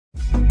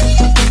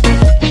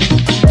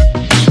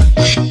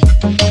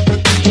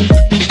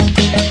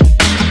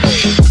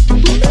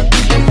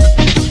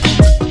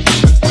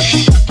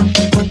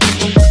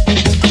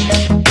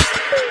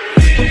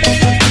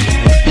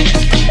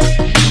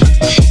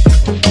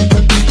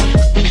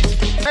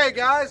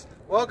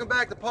Welcome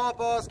back to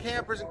Pawpaw's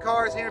Campers and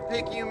Cars here in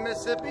Picayune,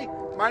 Mississippi.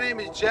 My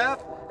name is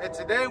Jeff, and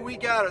today we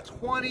got a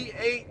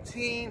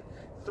 2018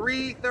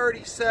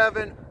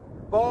 337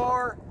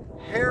 bar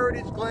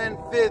Heritage Glen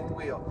fifth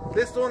wheel.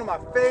 This is one of my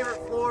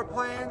favorite floor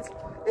plans.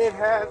 It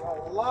has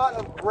a lot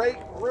of great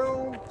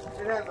room.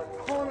 It has a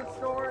ton of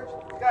storage.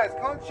 Guys,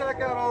 come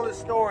check out all this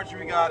storage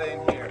we got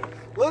in here.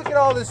 Look at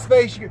all this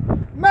space.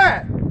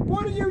 Matt,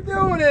 what are you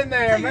doing in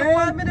there, man? Take a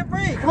 5-minute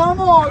break. Come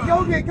on,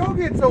 go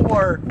get to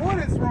work. What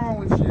is wrong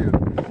with you?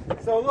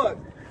 So look,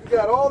 you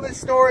got all this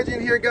storage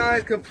in here,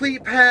 guys.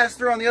 Complete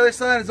pass-through. On the other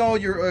side is all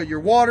your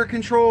water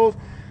controls.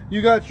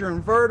 You got your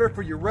inverter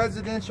for your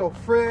residential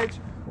fridge.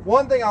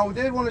 One thing I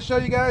did want to show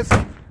you guys,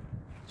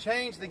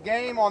 change the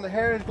game on the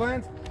Heritage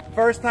Glens.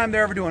 First time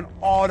they're ever doing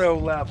auto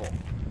level.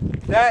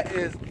 That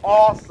is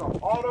awesome.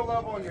 Auto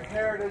level on your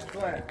Heritage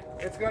Glen.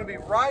 It's going to be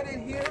right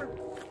in here.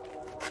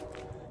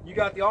 You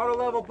got the auto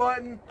level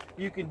button.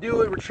 You can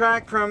do it,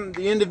 retract from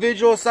the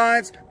individual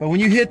sides. But when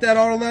you hit that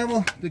auto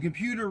level, the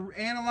computer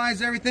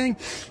analyzes everything.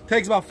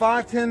 Takes about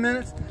 5-10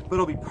 minutes, but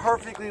it'll be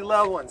perfectly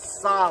level and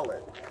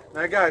solid.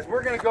 Now guys,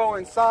 we're going to go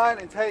inside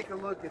and take a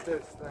look at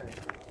this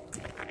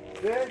thing.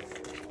 This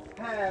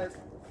has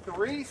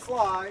 3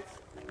 slides.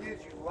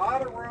 Gives you a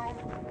lot of room.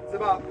 It's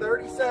about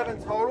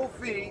 37 total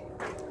feet.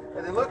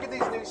 And then look at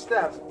these new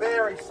steps.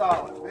 Very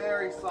solid.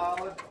 Very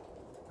solid.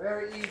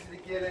 Very easy to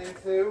get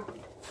into.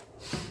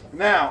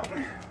 Now,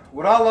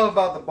 what I love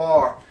about the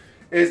bar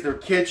is their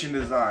kitchen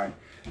design.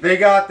 They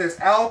got this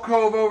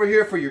alcove over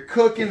here for your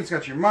cooking. It's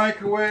got your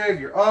microwave,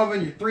 your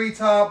oven, your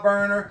 3-top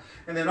burner,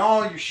 and then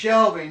all your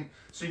shelving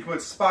so you can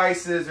put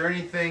spices or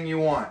anything you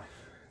want.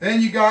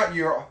 Then you got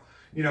your,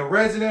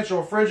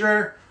 residential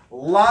refrigerator,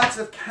 lots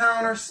of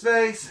counter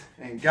space,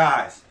 and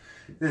guys,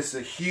 this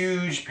is a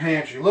huge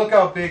pantry. Look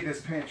how big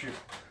this pantry is.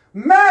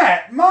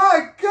 Matt,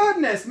 my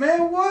goodness,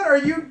 man, what are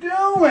you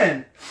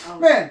doing?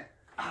 Man,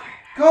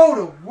 go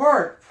to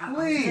work,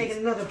 please. Taking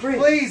another break.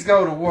 Please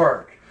go to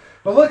work.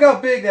 But look how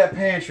big that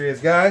pantry is,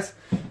 guys.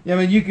 I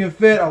mean, you can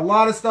fit a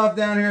lot of stuff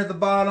down here at the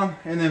bottom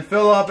and then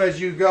fill up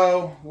as you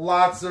go.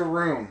 Lots of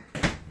room.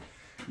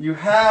 You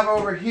have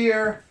over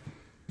here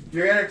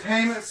your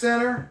entertainment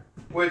center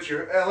with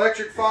your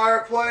electric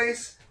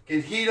fireplace.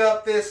 Can heat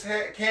up this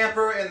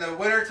camper in the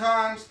winter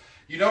times.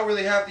 You don't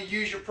really have to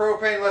use your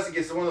propane unless it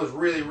gets to one of those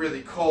really,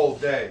 really cold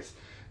days.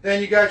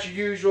 Then you got your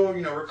usual,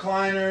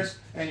 recliners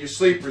and your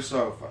sleeper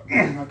sofa.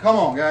 Now, come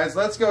on, guys.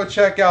 Let's go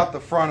check out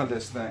the front of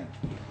this thing.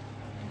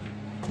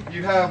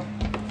 You have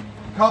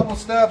a couple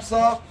steps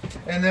up,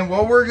 and then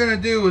what we're going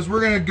to do is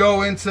we're going to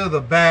go into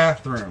the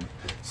bathroom.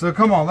 So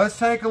come on, let's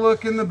take a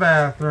look in the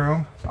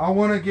bathroom. I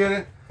want to get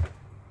it.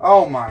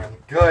 Oh my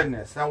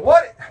goodness. Now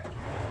what?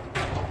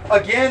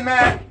 Again,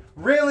 Matt?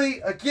 Really?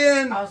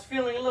 Again? I was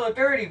feeling a little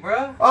dirty,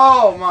 bro.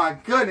 Oh my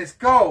goodness.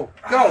 Go.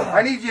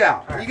 I need you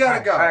out. You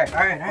gotta go.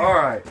 All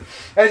right.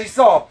 As you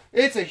saw,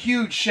 it's a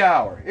huge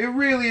shower. It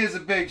really is a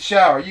big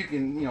shower. You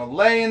can,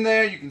 lay in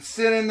there. You can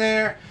sit in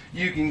there.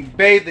 You can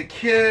bathe the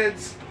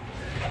kids.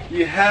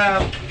 You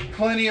have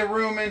plenty of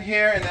room in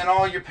here, and then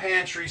all your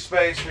pantry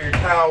space for your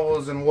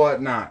towels and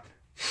whatnot.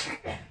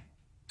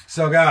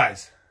 So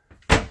guys,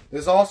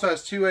 this also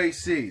has 2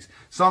 ACs.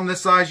 Some this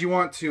size you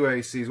want 2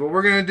 ACs. What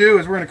we're going to do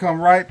is we're going to come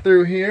right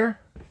through here.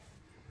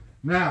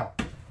 Now,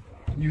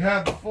 you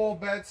have the full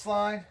bed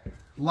slide,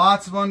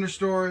 lots of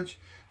understorage,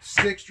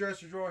 6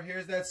 dresser drawer.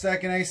 Here's that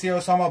second AC I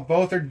was talking about.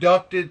 Both are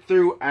ducted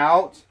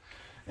throughout.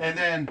 And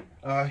then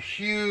a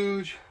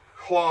huge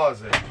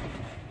closet.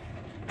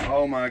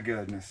 Oh my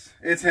goodness.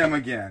 It's him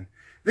again.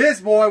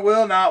 This boy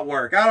will not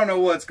work. I don't know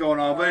what's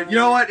going on, but you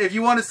know what? If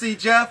you want to see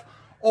Jeff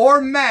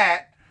or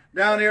Matt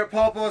down here at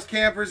Pawpaw's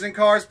Campers and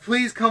Cars,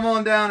 please come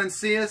on down and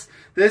see us.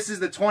 This is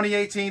the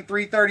 2018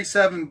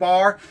 337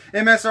 bar.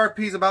 MSRP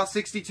is about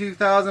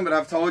 $62,000, but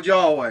I've told you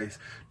always,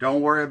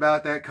 don't worry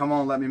about that. Come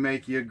on, let me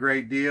make you a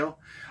great deal.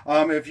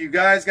 If you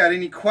guys got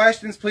any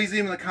questions, please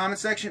leave them in the comment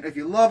section. If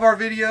you love our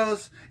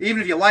videos,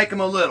 even if you like them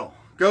a little,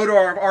 go to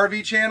our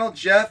RV channel,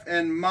 Jeff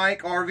and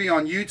Mike RV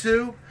on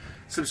YouTube.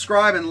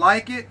 Subscribe and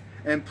like it,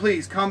 and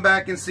please come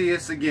back and see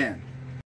us again.